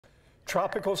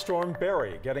Tropical Storm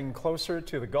Barry getting closer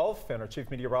to the Gulf, and our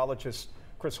chief meteorologist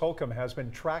Chris Holcomb has been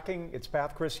tracking its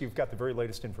path. Chris, you've got the very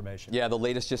latest information. Yeah, the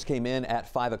latest just came in at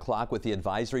 5 o'clock with the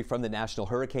advisory from the National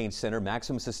Hurricane Center.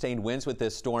 Maximum sustained winds with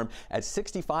this storm at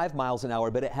 65 miles an hour,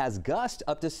 but it has gusts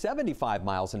up to 75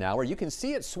 miles an hour. You can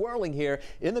see it swirling here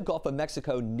in the Gulf of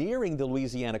Mexico nearing the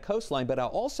Louisiana coastline, but I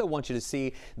also want you to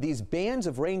see these bands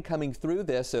of rain coming through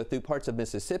this, through parts of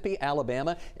Mississippi,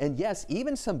 Alabama, and yes,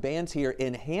 even some bands here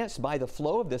enhanced by the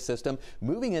flow of this system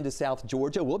moving into South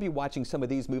Georgia. We'll be watching some of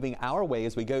these moving our way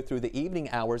as we go through the evening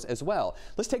hours as well.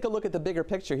 Let's take a look at the bigger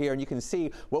picture here, and you can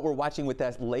see what we're watching with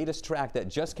that latest track that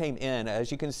just came in.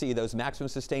 As you can see, those maximum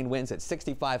sustained winds at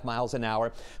 65 miles an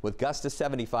hour with gusts to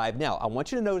 75. Now, I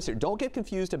want you to notice here, don't get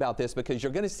confused about this because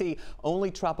you're going to see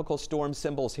only tropical storm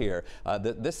symbols here.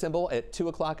 This symbol at 2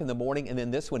 o'clock in the morning and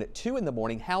then this one at 2 in the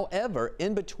morning. However,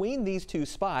 in between these two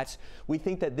spots, we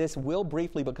think that this will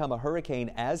briefly become a hurricane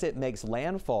as it makes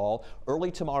landfall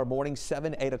early tomorrow morning,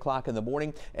 7, 8 o'clock in the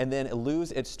morning, and then lose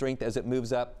its strength as it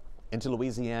moves up into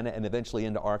Louisiana and eventually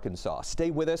into Arkansas. Stay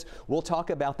with us. We'll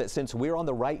talk about that since we're on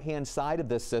the right-hand side of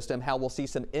this system, how we'll see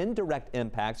some indirect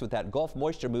impacts with that Gulf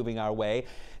moisture moving our way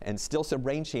and still some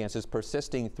rain chances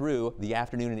persisting through the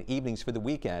afternoon and evenings for the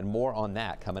weekend. More on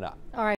that coming up. All right.